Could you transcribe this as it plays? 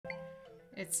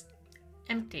It's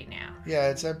empty now.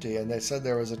 Yeah, it's empty, and they said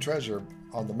there was a treasure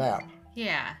on the map.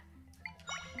 Yeah.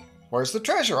 Where's the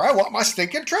treasure? I want my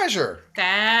stinking treasure!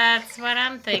 That's what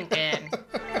I'm thinking.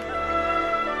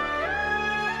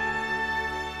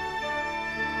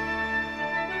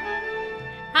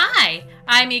 Hi,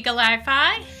 I'm Eagle Eye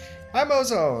Fi. I'm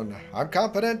Ozone. I'm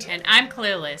competent. And I'm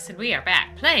Clueless, and we are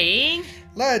back playing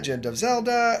Legend of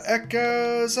Zelda: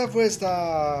 Echoes of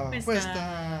Wisdom. Wisdom.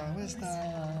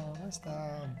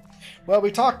 Well,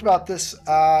 we talked about this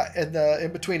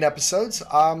in between episodes,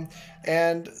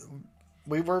 and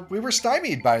we were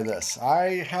stymied by this.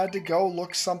 I had to go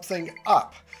look something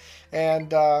up,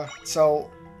 and so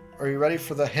are you ready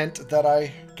for the hint that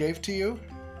I gave to you?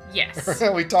 Yes.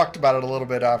 We talked about it a little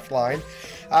bit offline.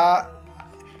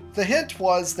 The hint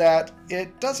was that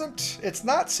it's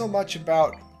not so much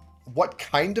about what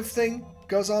kind of thing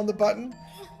goes on the button,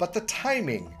 but the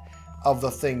timing of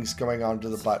the things going onto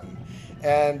the button.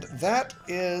 And that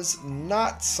is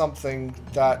not something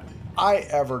that I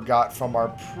ever got from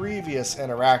our previous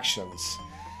interactions.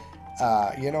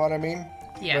 You know what I mean?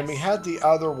 Yes. When we had the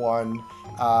other one,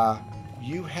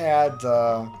 you had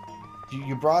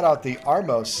you brought out the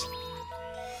Armos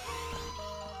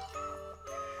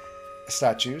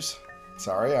statues.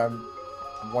 Sorry, I'm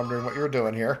wondering what you're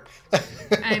doing here.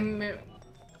 I'm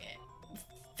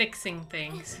fixing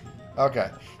things.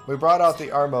 Okay. We brought out the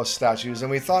Armos statues, and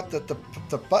we thought that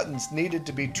the buttons needed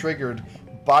to be triggered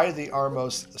by the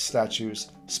Armos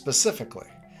statues specifically.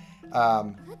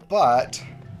 But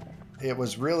it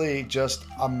was really just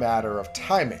a matter of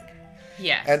timing.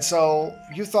 Yes. And so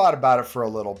you thought about it for a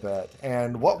little bit.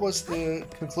 And what was the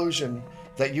conclusion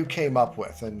that you came up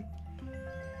with? And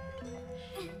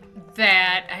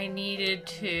that I needed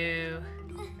to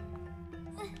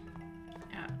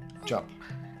jump.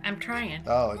 I'm trying.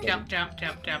 Oh, it jump. okay.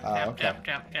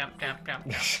 Jump.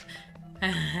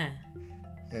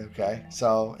 Okay.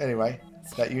 So anyway,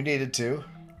 that you needed to.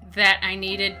 That I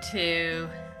needed to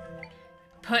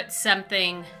put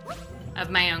something of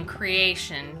my own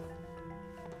creation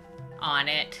on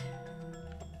it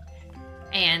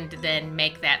and then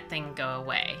make that thing go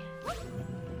away.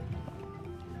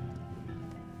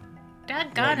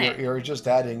 Doggone it. You're just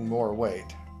adding more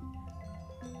weight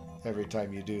every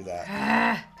time you do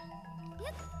that.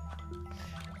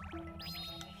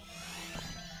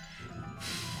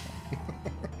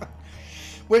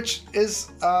 Which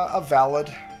is a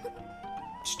valid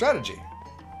strategy.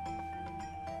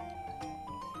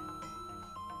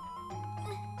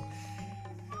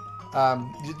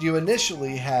 You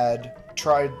initially had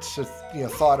tried to,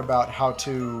 thought about how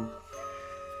to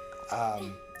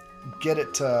get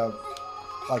it to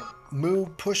like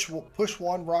push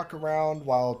one rock around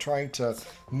while trying to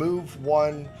move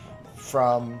one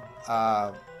from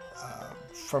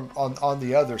on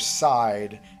the other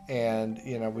side, and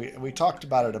we talked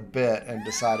about it a bit and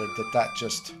decided that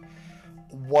just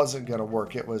wasn't going to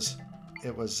work. It was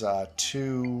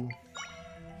too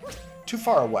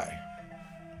far away.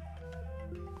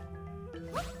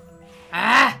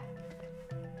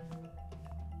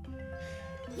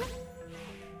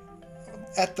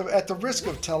 At the risk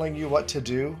of telling you what to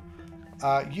do,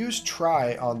 use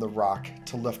try on the rock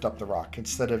to lift up the rock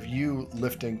instead of you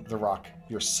lifting the rock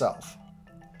yourself.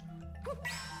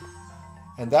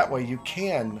 And that way you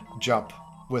can jump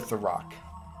with the rock.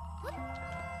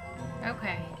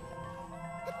 Okay.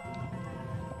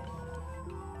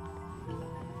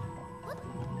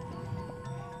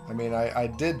 I mean, I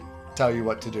did tell you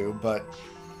what to do, but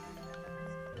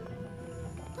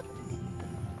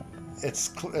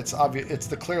it's obvious. It's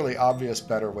the clearly obvious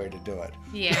better way to do it.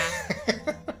 Yeah.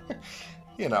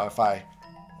 If I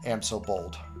am so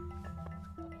bold.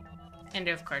 And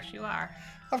of course you are.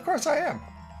 Of course I am.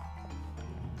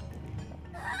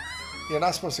 You're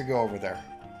not supposed to go over there.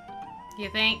 You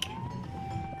think?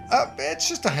 It's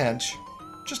just a hunch.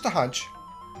 Just a hunch.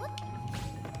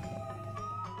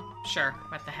 Sure.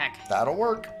 What the heck? That'll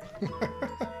work.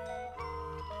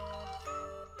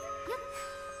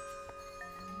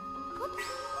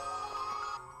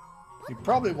 You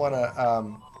probably want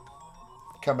to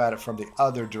come at it from the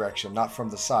other direction, not from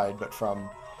the side, but from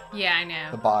Yeah, I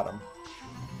know. the bottom.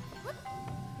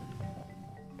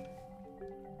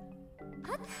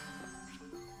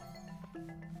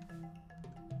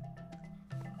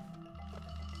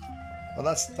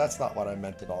 Well, that's not what I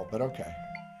meant at all, but okay.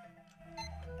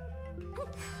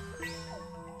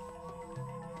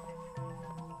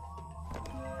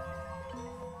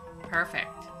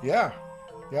 Perfect. Yeah.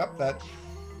 Yep, that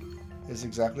is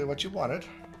exactly what you wanted.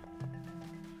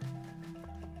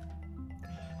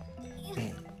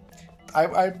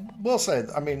 I will say,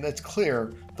 I mean, it's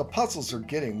clear the puzzles are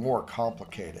getting more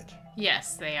complicated.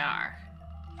 Yes, they are.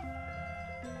 I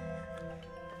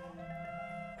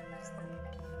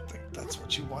think that's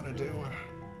what you want to do.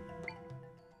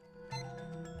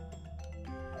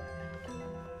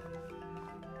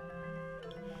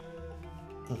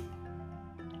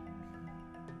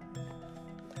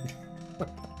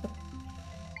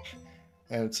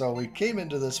 And so we came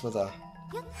into this with a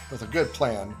good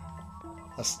plan,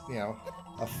 a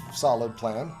solid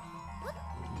plan.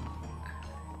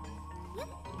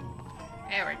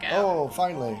 There we go. Oh,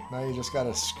 finally! Now you just got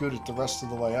to scoot it the rest of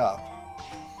the way up.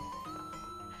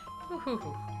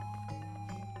 Woo-hoo-hoo.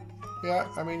 Yeah,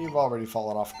 I mean you've already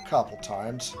fallen off a couple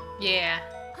times. Yeah.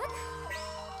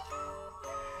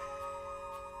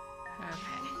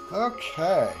 Okay.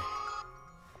 Okay.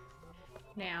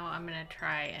 Now I'm gonna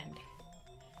try and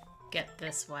get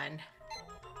this one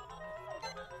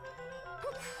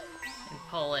and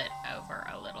pull it over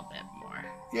a little bit more.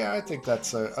 Yeah, I think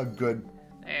that's a good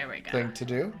There we go. thing to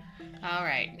do. All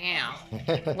right, now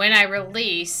when I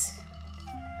release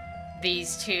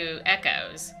these two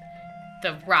echoes,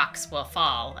 the rocks will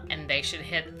fall and they should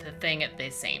hit the thing at the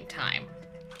same time.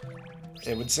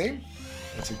 It would seem.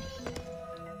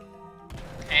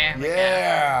 There we go.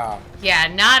 Yeah. Yeah,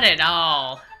 not at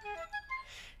all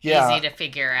Yeah. easy to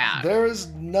figure out. There is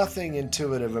nothing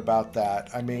intuitive about that.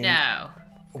 I mean, No.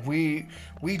 we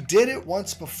did it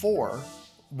once before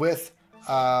with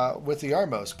the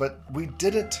Armos, but we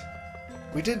didn't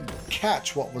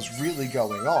catch what was really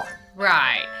going on.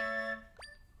 Right.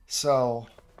 So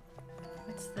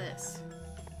What's this?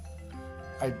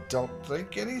 I don't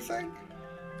think anything.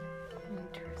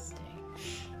 Interesting.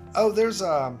 Oh, there's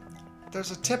a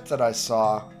tip that I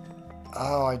saw.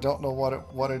 Oh, I don't know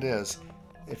what it is.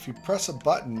 If you press a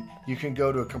button, you can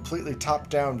go to a completely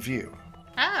top-down view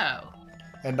Oh.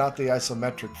 and not the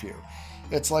isometric view.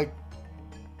 It's like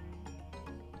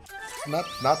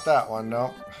not that one,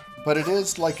 no. But it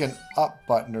is like an up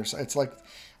button or so. It's like,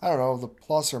 I don't know, the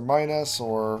plus or minus,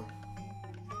 or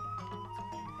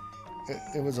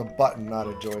it was a button, not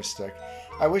a joystick.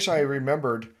 I wish I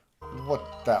remembered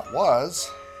what that was.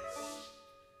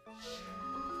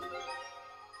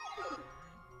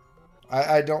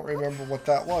 I don't remember what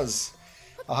that was.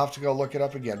 I'll have to go look it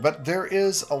up again. But there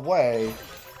is a way.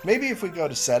 Maybe if we go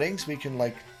to settings, we can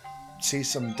like see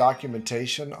some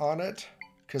documentation on it,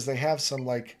 because they have some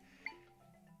like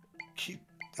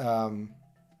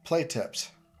play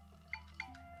tips.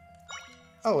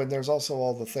 Oh, and there's also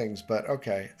all the things. But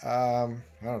okay, I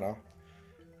don't know.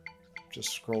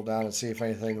 Just scroll down and see if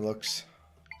anything looks.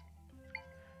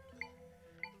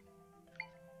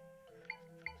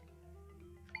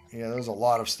 Yeah, there's a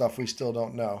lot of stuff we still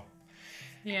don't know.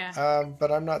 Yeah.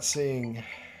 But I'm not seeing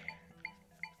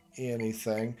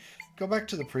anything. Go back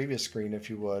to the previous screen if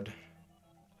you would.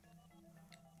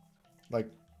 Like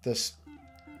this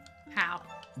How?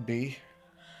 B.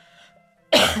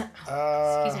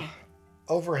 Excuse me.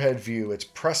 Overhead view. It's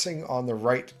pressing on the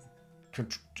right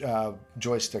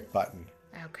joystick button.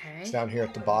 Okay. It's down here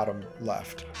at the bottom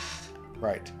left.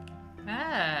 Right.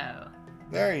 Oh.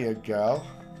 There you go.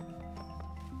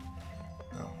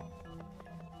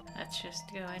 Let's just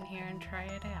go in here and try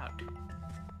it out.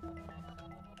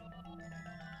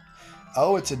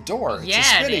 Oh, it's a door. It's Yeah,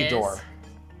 a spinny it is. door.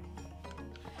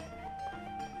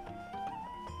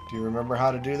 Do you remember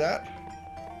how to do that?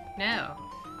 No.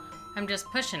 I'm just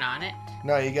pushing on it.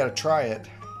 No, you got to try it.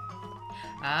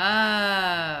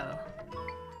 Oh.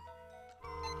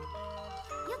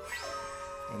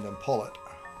 And then pull it.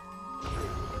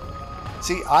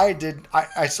 See, I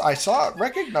saw it,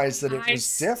 recognized that it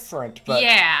was different, but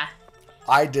yeah.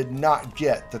 I did not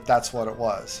get that that's what it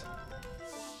was.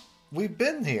 We've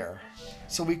been here,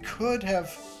 so we could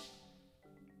have.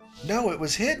 No, it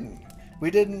was hidden. We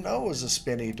didn't know it was a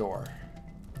spinny door,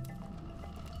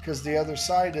 because the other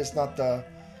side is not the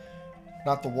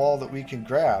wall that we can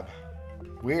grab.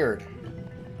 Weird.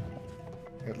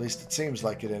 At least it seems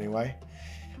like it anyway.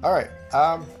 All right.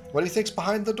 What do you think's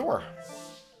behind the door?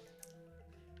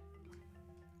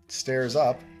 Stairs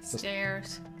up.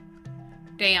 Stairs.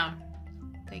 Down.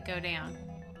 They go down.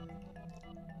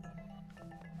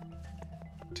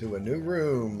 To a new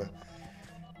room.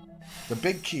 The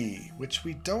big key, which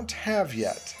we don't have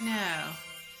yet. No.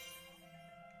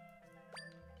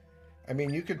 I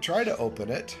mean, you could try to open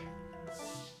it,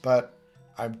 but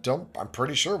I'm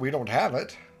pretty sure we don't have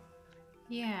it.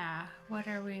 Yeah. What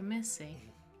are we missing?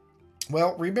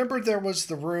 Well, remember there was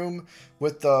the room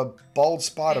with the bald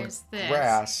spot There's of this.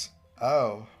 grass.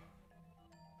 Oh.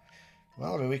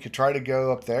 Well, I mean, we could try to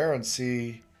go up there and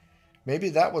see. Maybe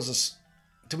that was a.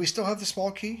 Do we still have the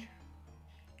small key?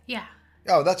 Yeah.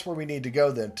 Oh, that's where we need to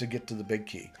go then to get to the big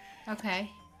key.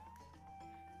 Okay.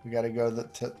 We got to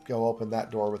go open that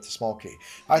door with the small key.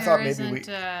 I There thought maybe isn't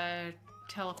a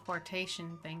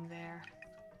teleportation thing there.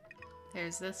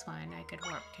 There's this one. I could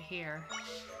warp to here.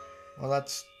 Well,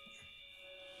 that's...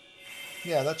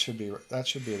 Yeah, that should be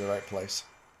the right place.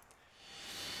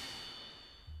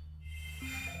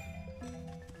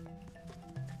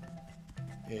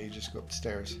 Yeah, you just go up the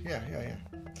stairs. Yeah.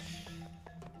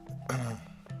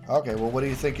 Okay, well, what do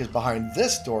you think is behind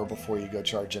this door before you go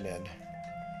charging in?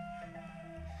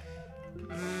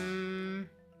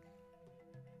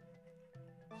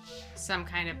 Some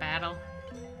kind of battle.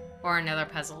 Or another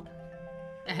puzzle.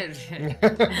 Boy,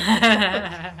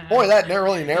 that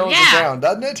really narrows it down,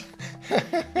 doesn't it?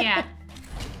 Yeah.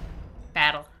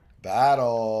 Battle.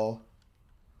 Battle.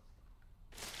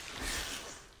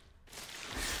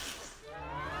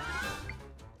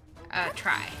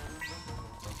 Try.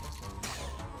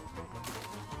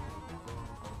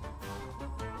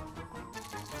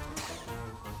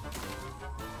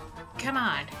 Come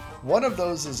on. One of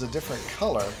those is a different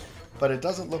color, but it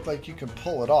doesn't look like you can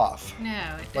pull it off. No,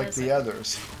 it doesn't. Like the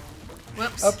others.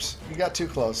 Whoops. Oops, you got too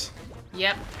close.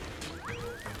 Yep.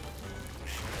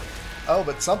 Oh,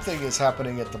 but something is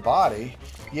happening at the body.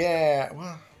 Yeah,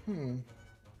 well,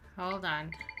 Hold on.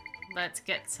 Let's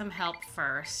get some help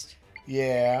first.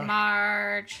 Yeah.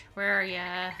 Marge, where are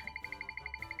ya?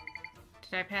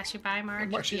 Did I pass you by,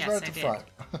 Marge? She's yes, right at I the did. front.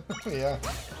 Yeah.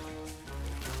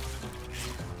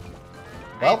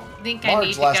 Well, I think Marge I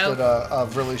need to lasted go. a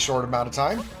really short amount of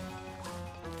time.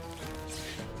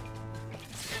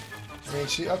 I mean,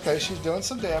 she's doing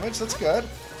some damage. That's good.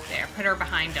 There, put her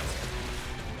behind him.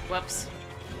 Whoops.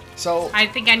 So, I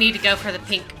think I need to go for the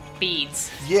pink beads.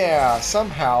 yeah,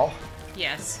 somehow,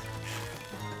 Yes.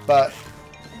 but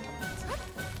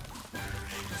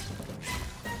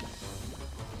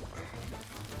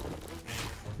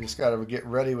you just got to get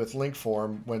ready with link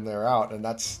form when they're out, and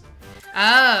that's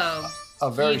Oh.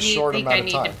 a very short amount of I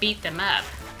need time. to beat them up.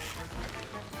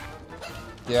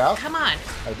 Yeah, Come on.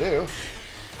 I do.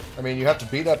 I mean, you have to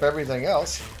beat up everything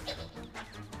else.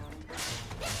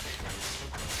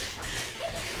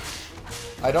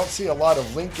 I don't see a lot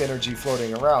of link energy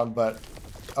floating around, but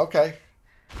okay.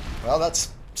 Well, that's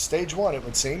stage 1, it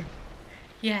would seem.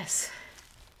 Yes.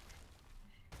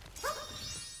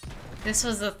 This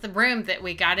was the room that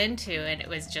we got into, and it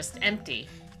was just empty.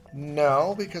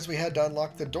 No, because we had to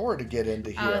unlock the door to get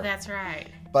into here. Oh, that's right.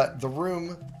 But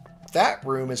that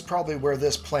room is probably where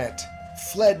this plant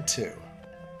fled to.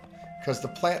 Because the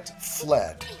plant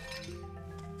fled.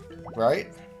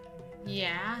 Right?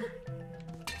 Yeah.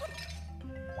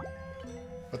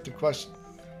 But the question...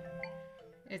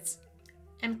 It's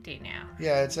empty now.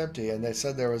 Yeah, it's empty, and they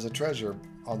said there was a treasure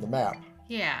on the map.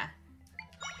 Yeah.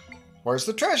 Where's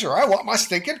the treasure? I want my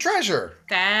stinking treasure!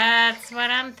 That's what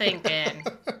I'm thinking.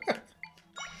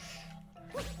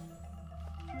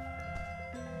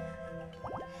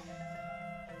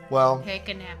 Well... Take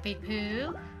a nappy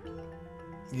poo.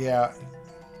 Yeah.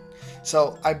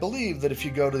 So, I believe that if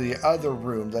you go to the other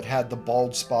room that had the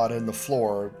bald spot in the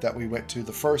floor that we went to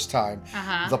the first time,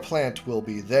 the plant will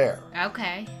be there.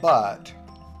 Okay. But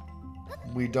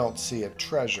we don't see a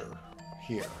treasure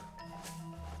here.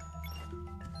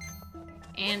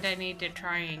 And I need to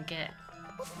try and get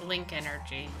link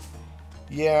energy.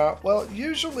 Yeah, well,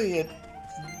 usually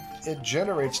it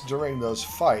generates during those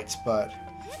fights, but...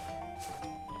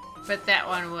 But that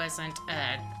one wasn't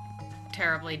a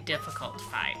terribly difficult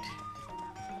fight.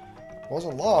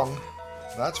 Wasn't long,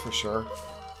 that's for sure.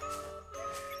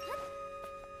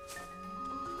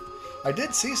 I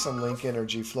did see some link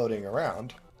energy floating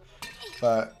around,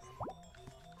 but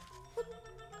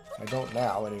I don't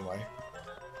now anyway.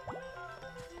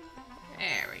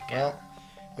 There we go. Well,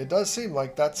 it does seem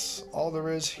like that's all there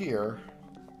is here.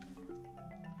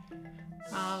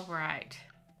 All right.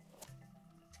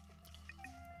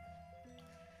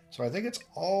 So I think it's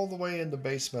all the way in the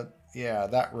basement. Yeah,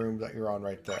 that room that you're on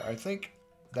right there. I think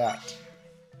that.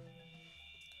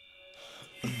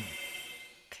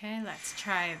 Okay, let's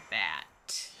try that.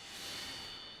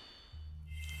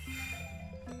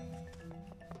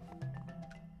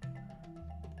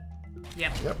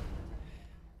 Yep. Yep.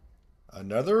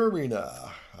 Another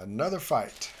arena. Another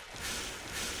fight.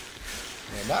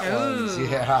 And that one's,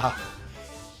 yeah.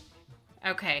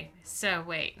 Okay, so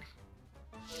wait.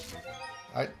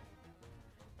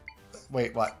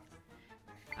 Wait, what?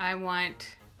 I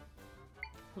want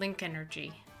link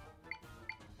energy.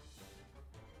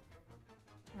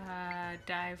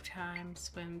 Dive time,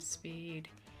 swim speed,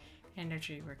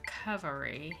 energy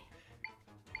recovery.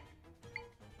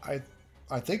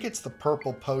 I think it's the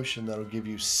purple potion that'll give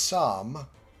you some.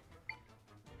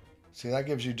 See, that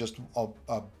gives you just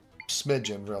a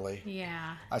smidgen, really.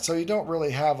 Yeah. So you don't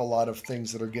really have a lot of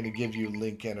things that are going to give you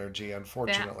link energy,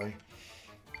 unfortunately.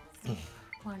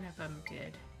 One of them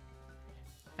did.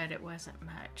 But it wasn't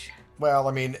much. Well,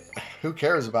 I mean, who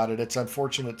cares about it? It's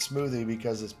unfortunate smoothie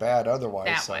because it's bad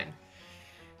otherwise. That one.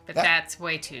 But that's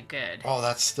way too good. Oh,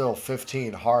 that's still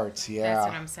 15 hearts, yeah. That's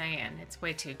what I'm saying. It's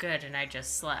way too good, and I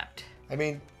just slept. I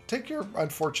mean, take your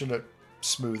unfortunate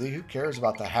smoothie. Who cares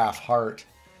about the half heart?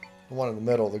 The one in the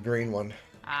middle, the green one.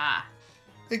 Ah.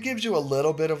 It gives you a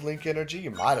little bit of link energy.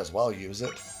 You might as well use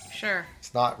it. Sure.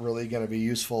 It's not really going to be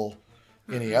useful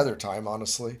any other time,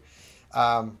 honestly.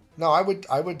 No, I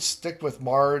would stick with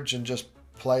Marge and just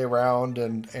play around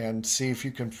and see if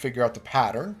you can figure out the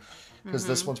pattern. Because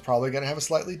this one's probably going to have a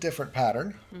slightly different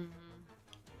pattern.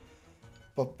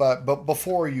 But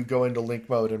before you go into link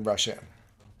mode and rush in.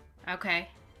 Okay.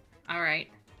 All right.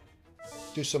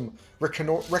 Do some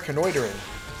reconnoitering.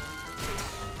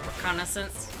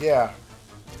 Reconnaissance? Yeah.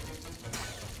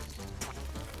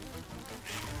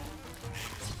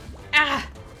 Ah!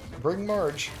 Bring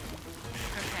Marge.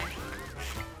 Okay.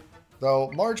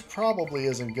 Though Marge probably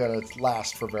isn't going to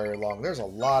last for very long. There's a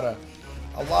lot of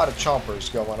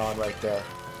chompers going on right there.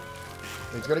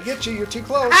 He's going to get you. You're too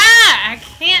close. Ah! I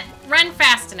can't run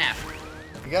fast enough.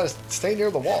 You got to stay near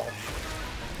the wall.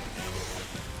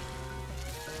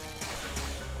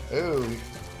 Ooh.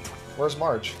 Where's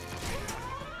Marge?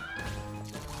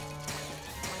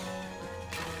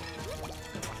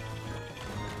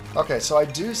 Okay, so I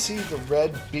do see the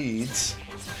red beads.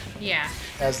 Yeah.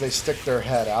 As they stick their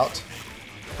head out.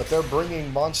 But they're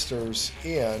bringing monsters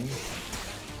in.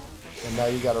 And now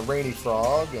you got a rainy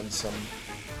frog and some...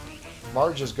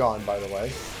 Marge is gone, by the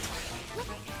way.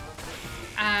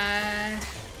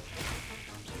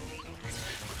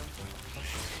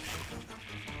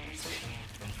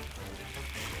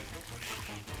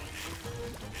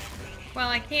 Well,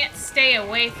 I can't stay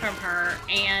away from her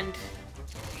and...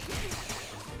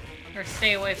 Or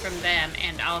stay away from them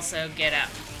and also get up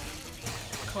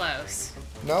close.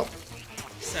 Nope.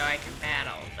 So I can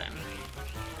battle them.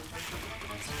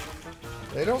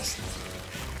 They don't...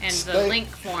 And the link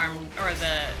form, or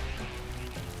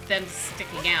them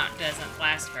sticking out doesn't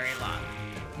last very long.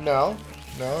 No,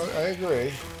 I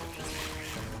agree.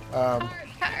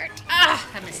 Heart. Ah,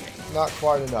 I missed it. Not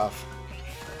quite enough.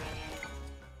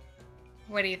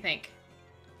 What do you think?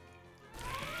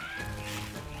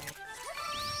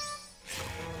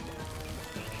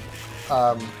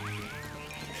 I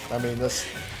mean, this...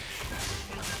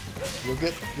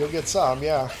 You'll get some,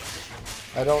 yeah.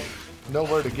 I don't know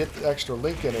where to get the extra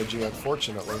link energy,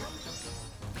 unfortunately.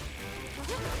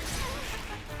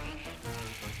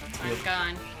 I'm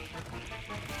gone.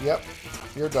 Yep,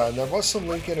 you're done. There was some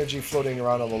link energy floating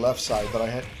around on the left side, but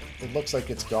it looks like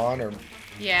it's gone, or...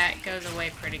 Yeah, it goes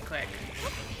away pretty quick.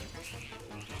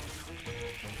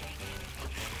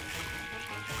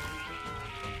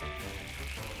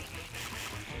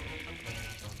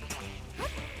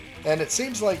 And it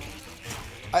seems like...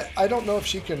 I don't know if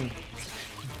she can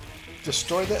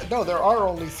destroy that. No, there are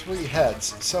only 3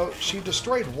 heads. So she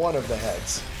destroyed one of the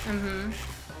heads.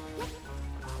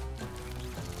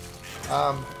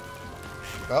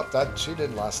 Well, she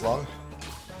didn't last long.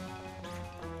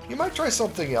 You might try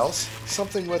something else.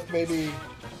 Something with maybe...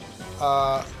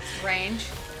 range?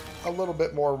 A little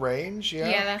bit more range, yeah?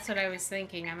 Yeah, that's what I was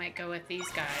thinking. I might go with these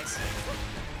guys.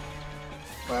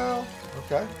 Well,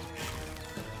 okay.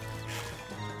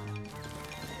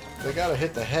 They gotta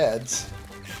hit the heads.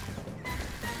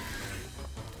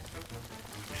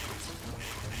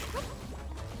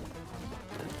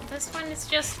 This one is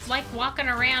just like walking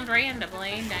around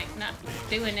randomly, like not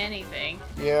doing anything.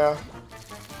 Yeah.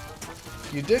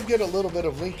 You did get a little bit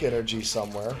of link energy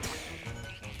somewhere.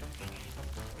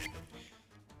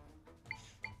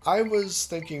 I was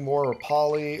thinking more of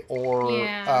Polly or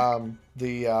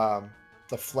the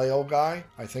flail guy.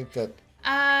 I think that...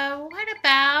 What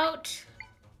about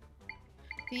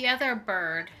the other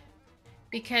bird?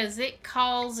 Because it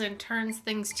calls and turns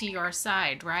things to your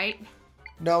side, right?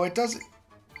 No, it doesn't.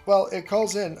 Well, it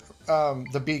calls in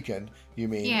the beacon, you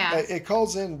mean. Yeah. It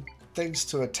calls in things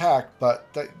to attack, but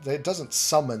it doesn't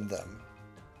summon them.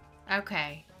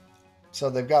 Okay. So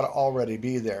they've got to already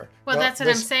be there. Well, that's what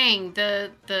I'm saying.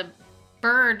 The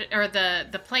bird or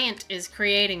the plant is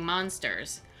creating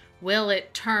monsters. Will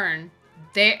it turn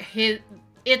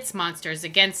its monsters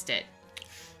against it?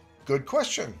 Good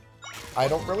question. I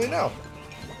don't really know.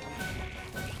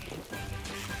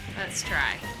 Let's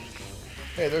try.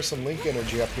 Hey, there's some link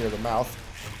energy up here, the mouth.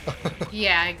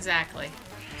 Yeah, exactly.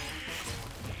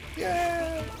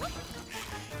 Yeah.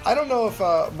 I don't know if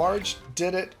Marge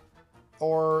did it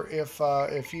or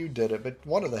if you did it, but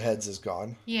one of the heads is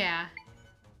gone. Yeah.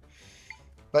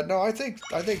 But no, I think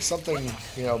something,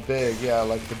 you know, big, yeah,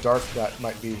 like the dark nut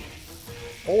might be,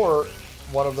 or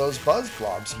one of those buzz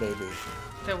blobs maybe.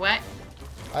 The what?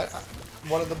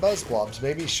 One of the buzz blobs.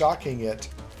 Maybe shocking it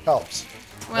helps.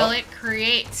 Well, it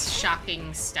creates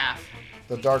shocking stuff.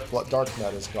 The dark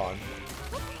nut is gone.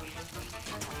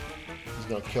 He's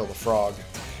gonna kill the frog.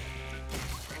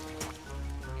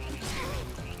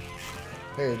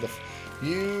 Hey,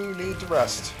 you need to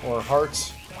rest, or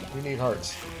hearts. You need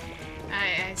hearts.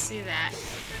 I see that.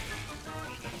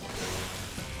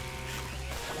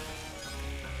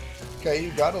 Okay,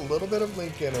 you got a little bit of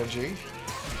Link energy.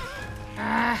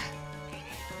 Ah.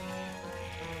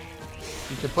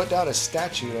 You can put down a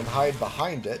statue and hide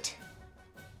behind it.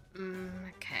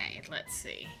 Okay, let's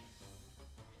see.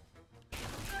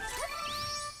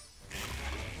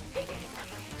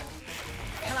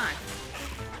 Come on.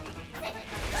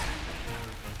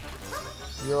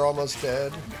 You're almost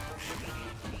dead.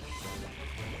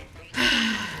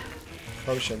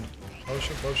 Potion.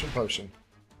 Potion, potion, potion.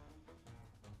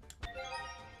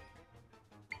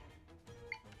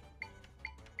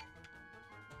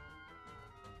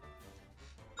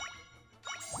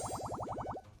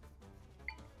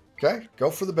 Okay, go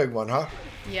for the big one, huh?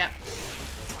 Yep.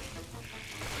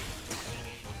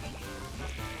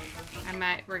 I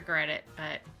might regret it,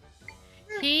 but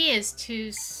he is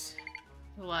too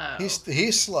slow.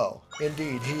 He's slow.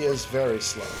 Indeed, he is very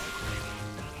slow.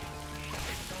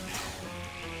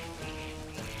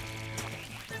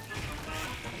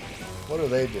 What do?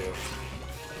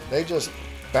 They just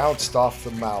bounced off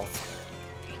the mouth.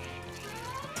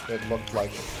 It looked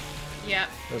like it. Yep.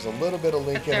 There's a little bit of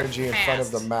Link energy in front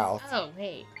of the mouth. Oh,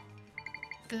 wait.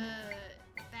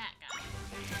 That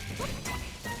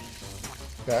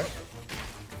guy. Okay.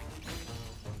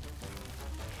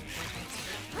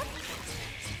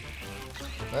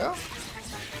 Well,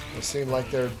 they seem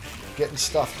like they're getting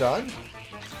stuff done.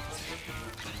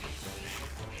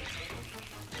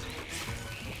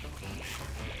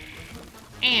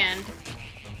 And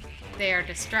they are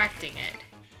distracting it.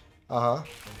 Uh-huh.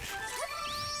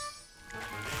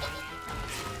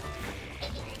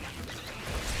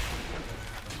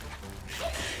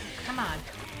 Come on.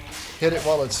 Hit it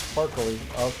while it's sparkly.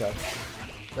 Okay.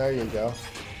 There you go.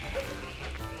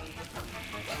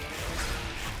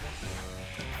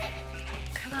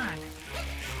 Come on.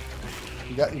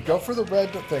 You go for the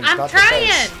red things, I'm not trying. the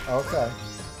face. Okay.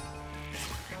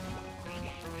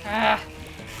 Ah.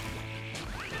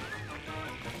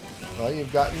 Well,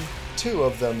 you've gotten 2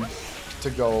 of them to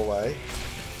go away.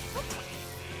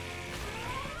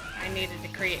 I needed to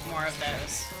create more of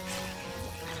those.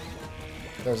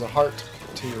 There's a heart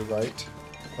to your right,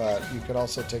 but you can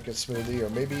also take a smoothie or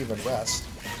maybe even rest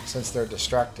since they're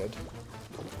distracted.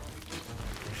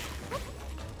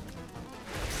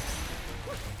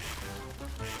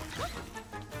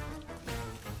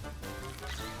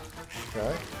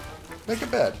 Okay. Make a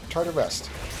bed. Try to rest.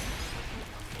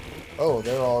 Oh,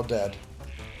 they're all dead.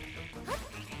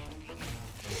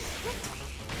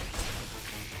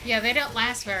 Yeah, they don't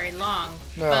last very long,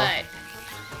 No. but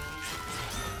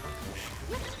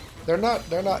They're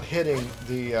not hitting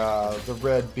the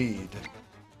red bead.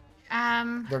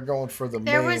 They're going for the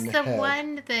there main was the head.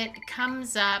 one that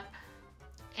comes up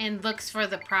and looks for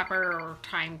the proper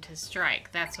time to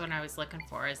strike. That's what I was looking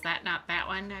for. Is that not that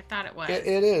one? I thought it was. It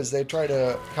is. They try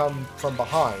to come from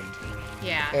behind.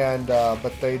 Yeah. And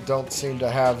but they don't seem to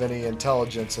have any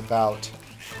intelligence about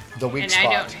the weak and spot.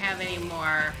 I don't have any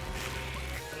more.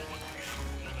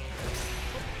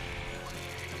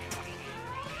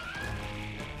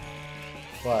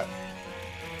 What?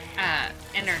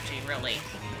 Energy, really.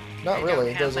 Not I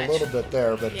really. don't have There's a much. little bit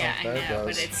there, but Yeah, there I it know,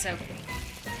 goes. but it's so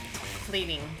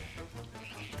fleeting.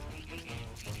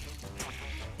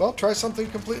 Well, try something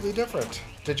completely different.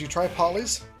 Did you try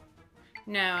Polly's?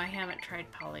 No, I haven't tried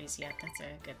Polly's yet. That's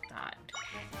a good thought.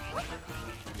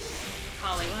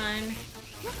 Polly 1,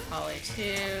 Polly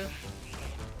 2.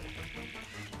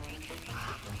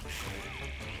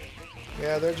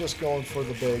 Yeah, they're just going for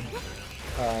the big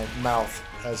mouth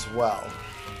as well.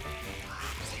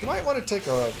 You might want to take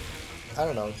a, I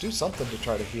don't know, do something to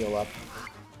try to heal up.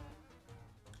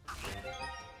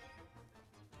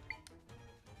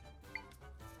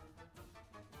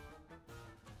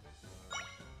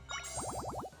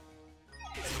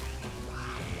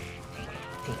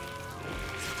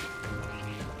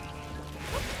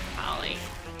 Polly.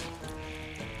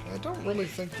 I don't really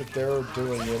think that they're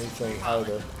doing anything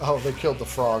either. Oh, they killed the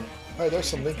frog. Hey, there's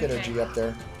some Link energy up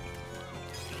there.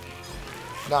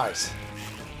 Nice.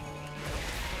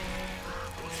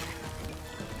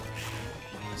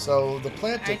 So the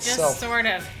plant I itself... just sort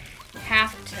of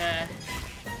have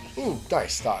to Ooh,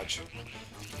 nice dodge.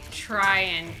 try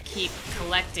and keep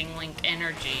collecting link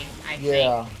energy, I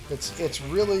Yeah, think. it's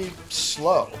really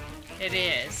slow It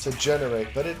is. to generate,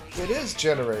 but it is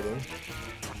generating.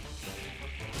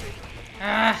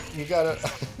 Ah, You gotta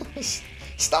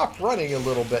stop running a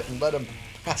little bit and let him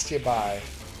pass you by.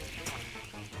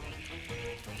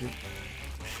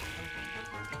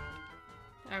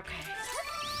 okay.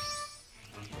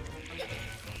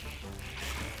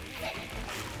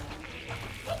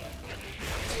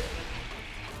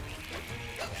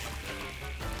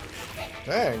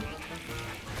 Dang.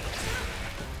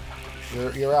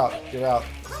 You're out. You're out.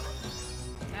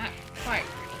 Not quite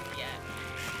ready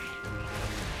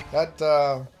yet.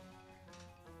 That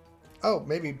oh,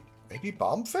 maybe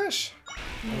bombfish?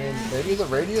 I mean, maybe the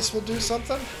radius will do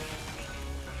something?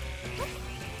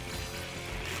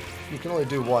 You can only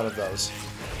do one of those.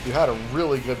 You had a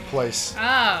really good place.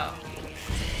 Oh.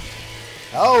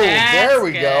 Oh, there That's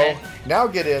we good. go. Now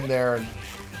get in there and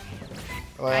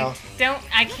well,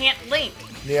 I can't link.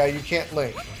 yeah, you can't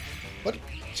link. But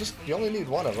just you only need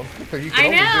one of them. Or you can I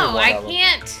only do know, one I of them.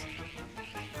 can't.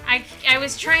 I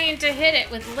was trying to hit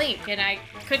it with link and I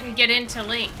couldn't get into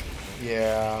link.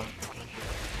 Yeah.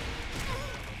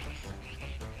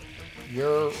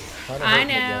 You're kind of I hurting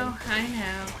know,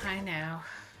 again. I know.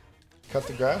 Cut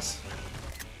the grass?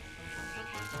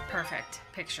 Perfect.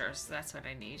 Pictures, that's what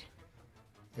I need.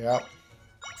 Yeah.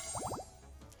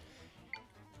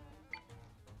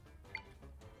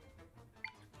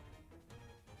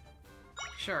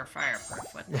 Sure, fireproof,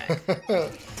 what the heck.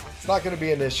 It's not going to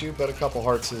be an issue, but a couple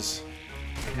hearts is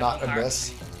not couple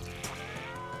amiss.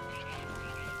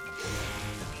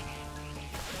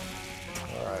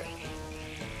 Alright.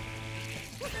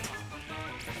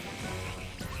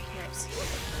 Oops.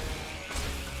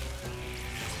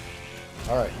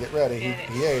 Alright, get ready. Get it.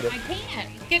 He ate it. I can't.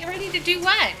 Get ready to do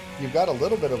what? You've got a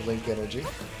little bit of link energy.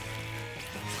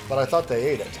 But I thought they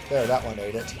ate it. There, that one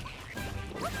ate it.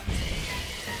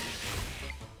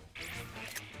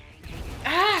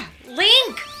 Ah!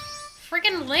 Link!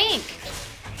 Friggin' Link!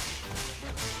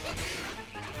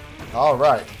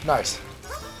 Alright, nice.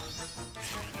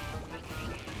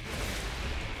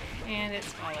 And it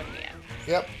swallowed me up.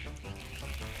 Yep.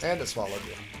 And it swallowed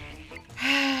you.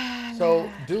 So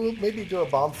maybe do a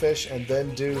bombfish and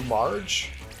then do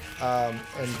Marge. And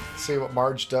see what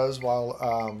Marge does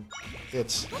while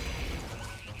it's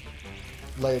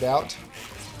laid out.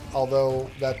 Although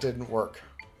that didn't work.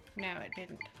 No, it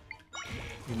didn't.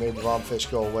 You made the bombfish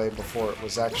go away before it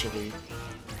was actually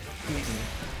eaten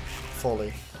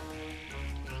fully.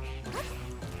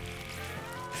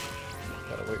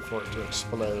 Gotta wait for it to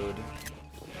explode.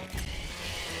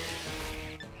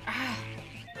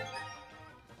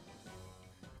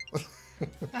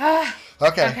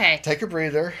 Okay, Okay. take a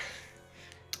breather.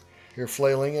 You're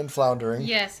flailing and floundering.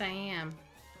 Yes, I am.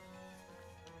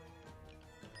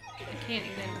 I can't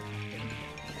even...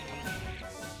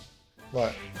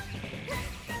 What?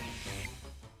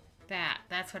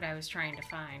 That's what I was trying to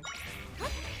find.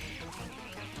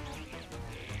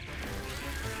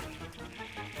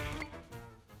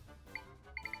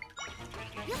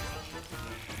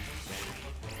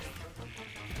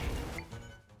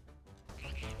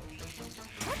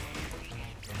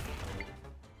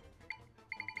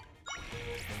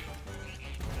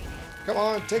 Come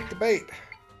on, take the bait.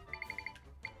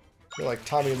 You're like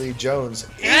Tommy Lee Jones.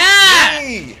 Eat Ah!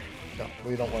 me! No,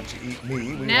 we don't want you to eat me.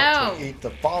 We want No. to eat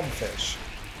the bombfish.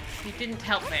 You didn't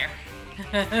help there.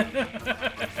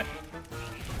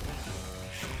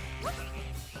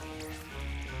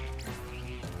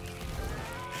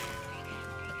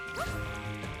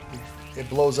 It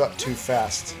blows up too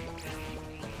fast.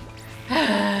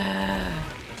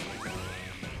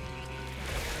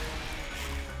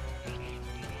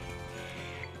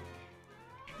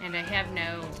 And I have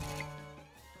no...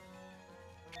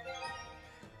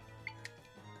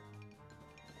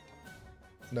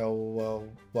 No,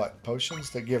 what? Potions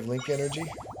that give link energy?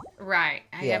 Right.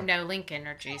 I Yeah. have no link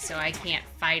energy, so I can't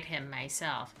fight him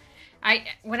myself.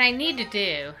 What I need to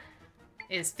do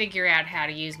is figure out how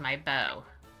to use my bow.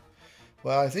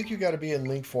 Well, I think you got to be in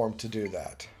link form to do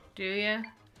that. Do you?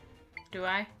 Do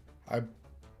I?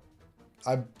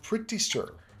 I'm pretty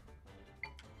sure.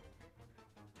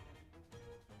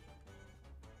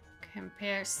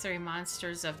 Compares 3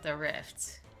 monsters of the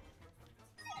rifts.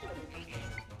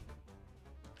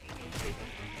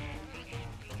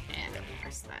 And of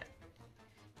course that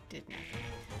did nothing.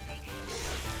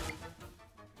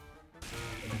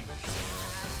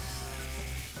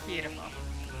 Beautiful.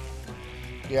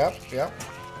 Yep, yep.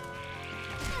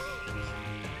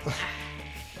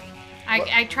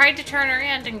 I tried to turn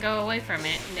around and go away from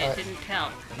it, and it didn't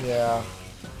help. Yeah.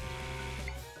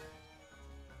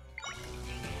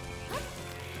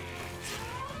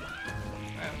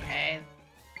 Okay.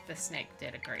 The snake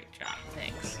did a great job,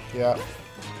 thanks. Yeah.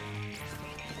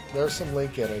 There's some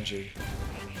link energy.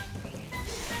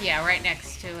 Yeah, right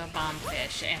next to a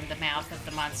bombfish and the mouth of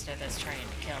the monster that's trying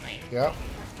to kill me. Yep.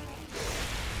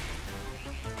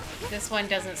 This one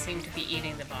doesn't seem to be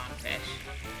eating the bombfish.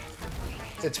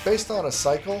 It's based on a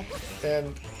cycle,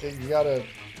 and you gotta...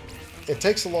 It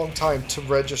takes a long time to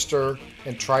register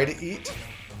and try to eat.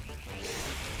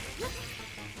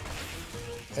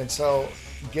 And so,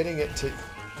 getting it to...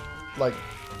 Like...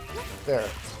 There.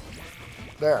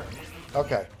 There.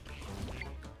 Okay.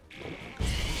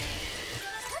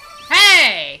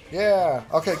 Hey! Yeah.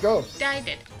 Okay, go. Died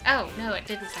it. Oh, no, it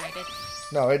didn't die it.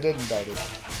 No, it didn't died it.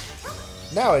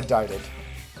 Now it died it.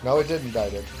 No, it didn't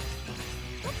died it.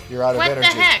 You're out of energy.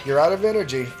 What the heck? You're out of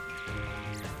energy.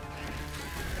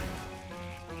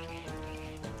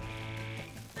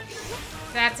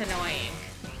 That's annoying.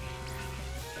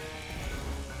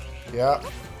 Yeah.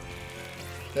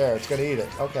 There, it's going to eat it.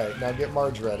 Okay, now get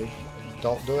Marge ready.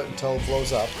 Don't do it until it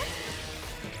blows up.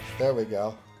 There we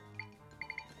go.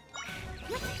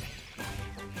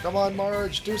 Come on,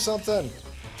 Marge, do something.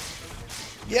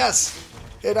 Yes!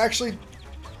 It actually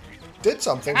did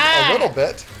something. A little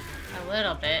bit. A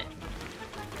little bit.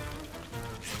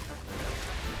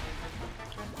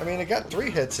 I mean, it got 3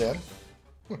 hits in.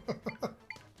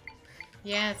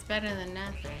 Yeah, it's better than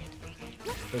nothing.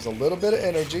 There's a little bit of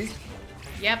energy.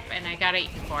 Yep, and I got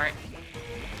eaten for it.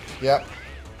 Yep.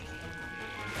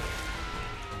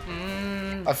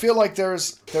 Mm. I feel like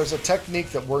there's a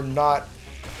technique that we're not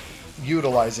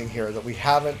utilizing here that we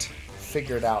haven't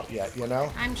figured out yet, you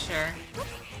know? I'm sure.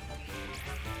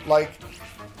 Like,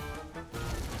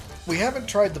 we haven't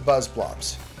tried the buzz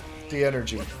blobs, the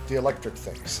energy, the electric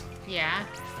things. Yeah.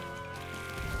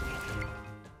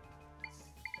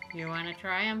 You want to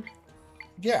try them?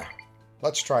 Yeah,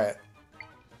 let's try it.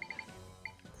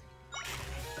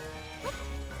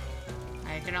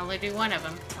 I can only do one of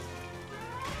them.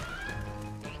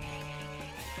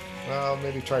 Well,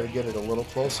 maybe try to get it a little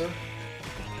closer.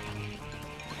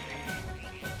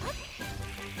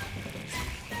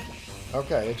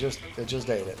 Okay, it just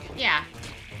ate it. Yeah,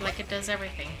 like it does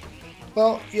everything.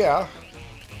 Well, yeah,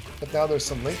 but now there's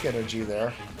some link energy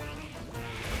there.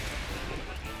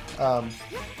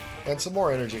 And some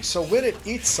more energy. So when it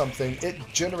eats something, it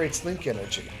generates link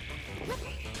energy.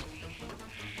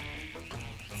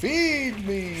 Feed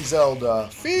me, Zelda!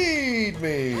 Feed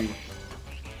me!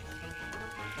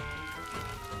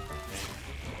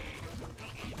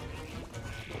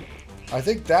 I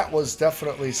think that was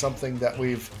definitely something that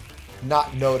we've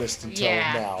not noticed until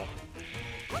now.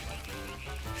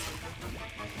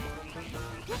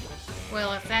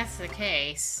 Well, if that's the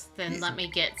case, then let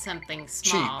me get something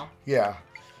small. Cheap. Yeah.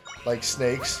 Like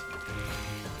snakes.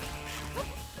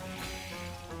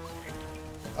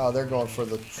 Oh, they're going for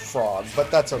the frog, but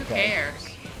that's okay. Who cares?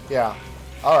 Yeah.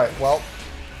 Alright, well.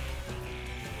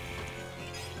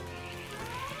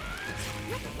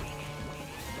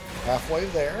 Halfway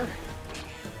there.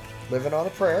 Living on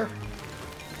a prayer.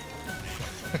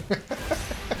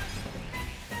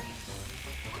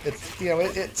 It's, you know,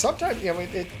 it sometimes, you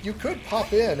know, you could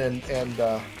pop in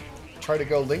and try to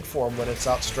go link form when it's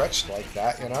outstretched like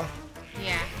that, you know?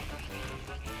 Yeah.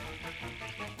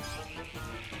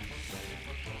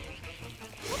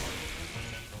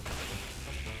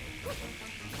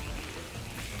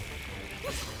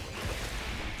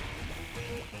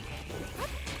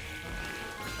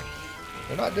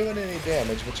 They're not doing any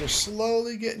damage, but you're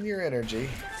slowly getting your energy.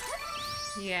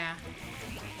 Yeah.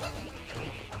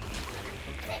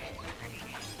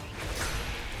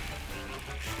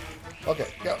 Okay,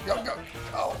 go, go, go.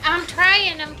 Oh. I'm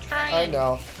trying. I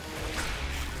know.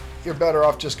 You're better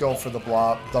off just going for the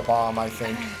bomb, I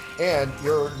think. And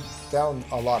you're down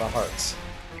a lot of hearts.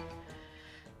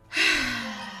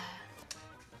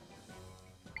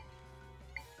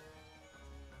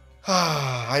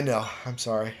 I know. I'm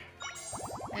sorry.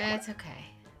 That's okay.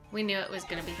 We knew it was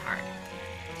going to be hard.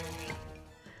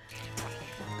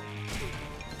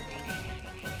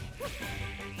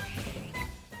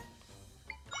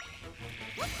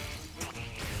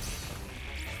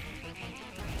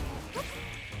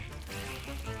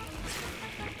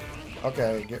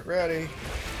 Okay, get ready.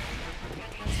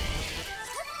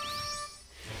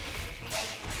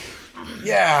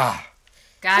 Yeah!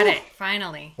 Got it,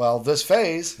 finally. Well, this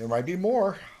phase, there might be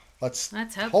more. Let's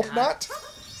hope not.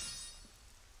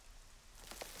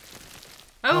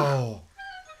 Oh!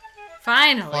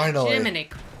 Finally. Jiminy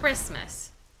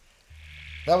Christmas.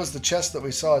 That was the chest that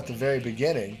we saw at the very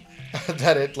beginning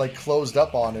that it like closed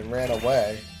up on and ran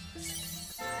away.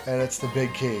 And it's the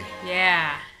big key.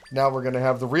 Yeah. Now we're going to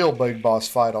have the real big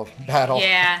boss battle.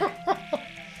 Yeah.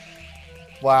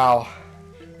 Wow.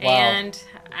 And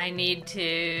I need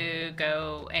to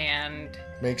go and...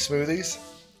 Make smoothies?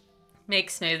 Make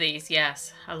smoothies,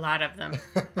 yes. A lot of them.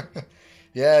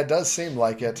 Yeah, it does seem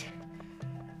like it.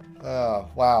 Oh,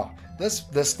 wow. This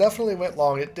definitely went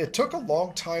long. It took a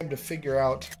long time to figure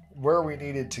out where we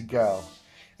needed to go.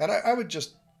 And I would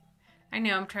just... I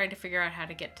know, I'm trying to figure out how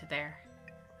to get to there.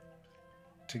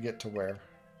 To get to where?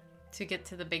 To get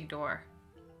to the big door.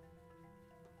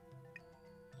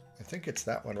 I think it's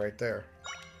that one right there.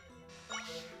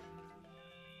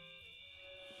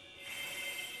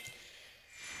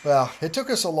 Well, it took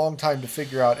us a long time to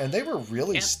figure out, and they were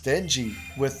really stingy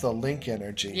with the link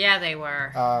energy. Yeah, they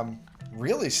were.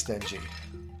 Really stingy.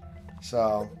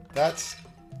 So that's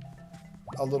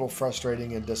a little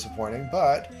frustrating and disappointing,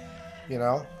 but, you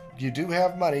know, you do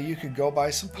have money. You could go buy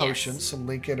some potions, some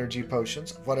link energy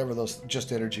potions, whatever those,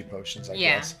 just energy potions, I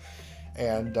guess.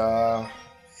 And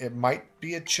it might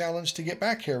be a challenge to get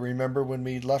back here. Remember when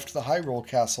we left the Hyrule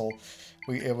Castle,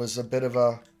 it was a bit of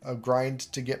a grind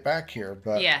to get back here.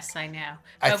 But yes, I know.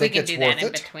 But I think we can do that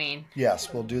in between.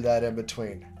 Yes, we'll do that in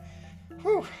between.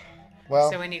 Whew. Well,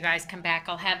 so when you guys come back,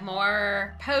 I'll have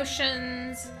more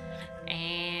potions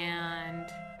and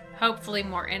hopefully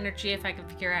more energy if I can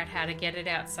figure out how to get it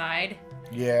outside.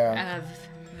 Yeah. Of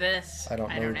this. I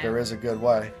don't know if there is a good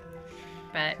way.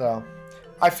 But so,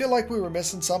 I feel like we were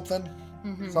missing something.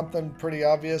 Something pretty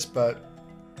obvious, but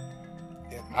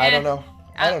I don't know.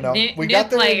 I don't know. We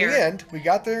got there in the end. We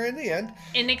got there in the end.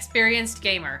 Inexperienced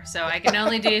gamer, so I can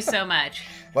only do so much.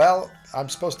 Well, I'm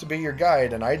supposed to be your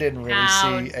guide, and I didn't really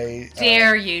see a...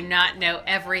 dare you not know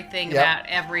everything about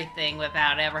everything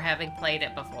without ever having played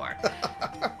it before.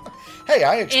 Hey,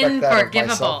 I expect that of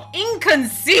myself.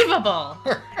 Inconceivable!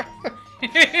 All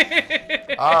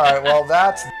right, well,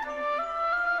 that's...